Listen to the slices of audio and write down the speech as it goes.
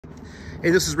Hey,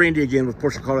 this is Randy again with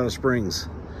Porsche Colorado Springs.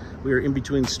 We are in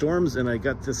between storms and I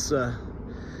got this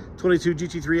 22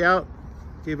 GT3 out,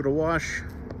 gave it a wash,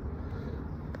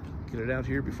 get it out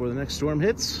here before the next storm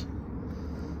hits.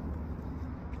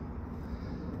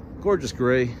 Gorgeous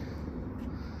gray,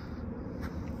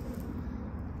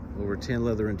 over tan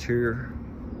leather interior.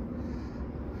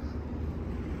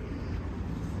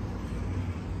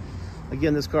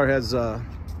 Again, this car has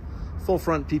full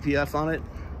front PPF on it.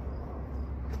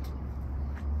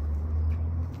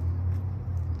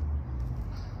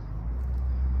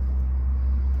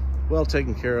 Well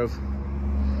taken care of.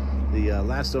 The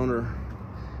last owner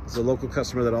is a local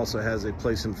customer that also has a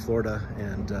place in Florida,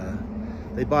 and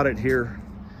they bought it here,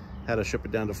 had to ship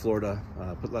it down to Florida,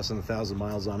 put less than 1,000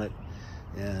 miles on it,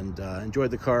 and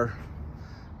enjoyed the car,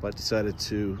 but decided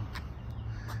to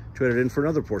trade it in for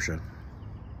another Porsche.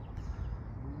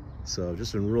 So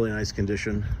just in really nice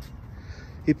condition.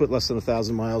 He put less than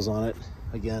 1,000 miles on it.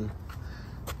 Again,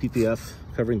 PPF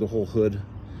covering the whole hood,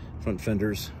 front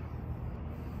fenders.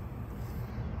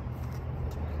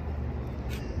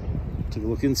 Take a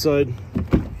look inside.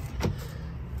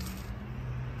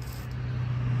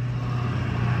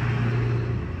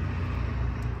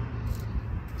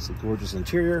 It's a gorgeous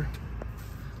interior.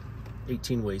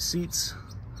 18-way seats,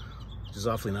 which is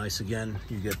awfully nice. Again,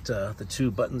 you get the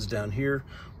two buttons down here,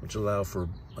 which allow for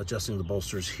adjusting the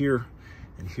bolsters here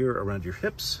and here around your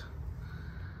hips.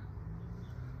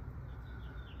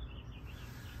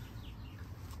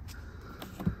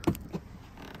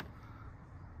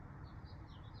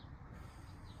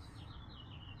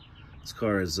 This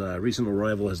car is recent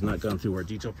arrival, has not gone through our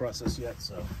detail process yet,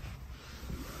 so.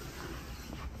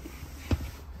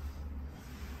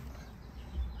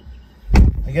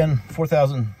 Again,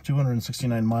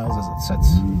 4,269 miles as it sits.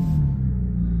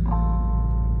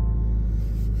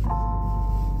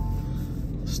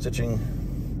 Stitching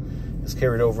is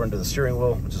carried over into the steering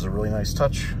wheel, which is a really nice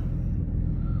touch.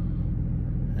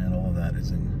 And all of that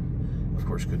is in, of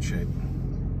course, good shape.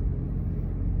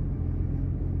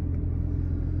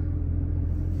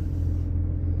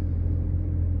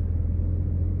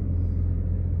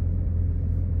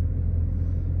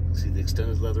 See the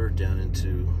extended leather down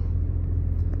into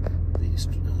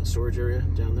the storage area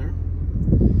down there,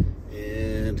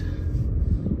 and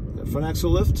that front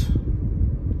axle lift.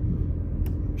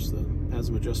 There's the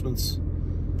PASM adjustments,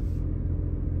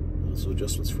 also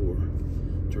adjustments for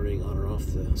turning on or off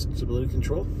the stability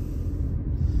control,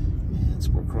 and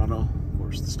Sport Chrono, of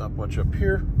course, the stopwatch up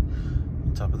here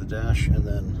on top of the dash, and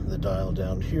then the dial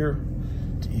down here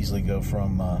to easily go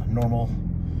from normal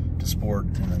to sport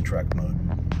and then track mode.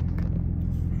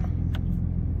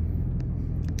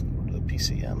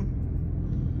 PCM.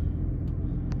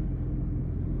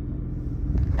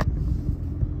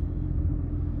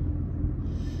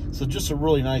 So just a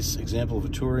really nice example of a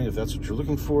Touring, if that's what you're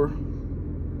looking for.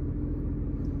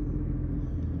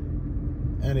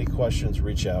 Any questions,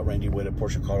 reach out. Randy Wade at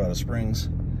Porsche Colorado Springs,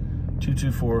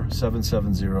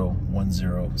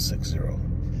 224-770-1060.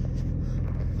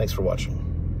 Thanks for watching.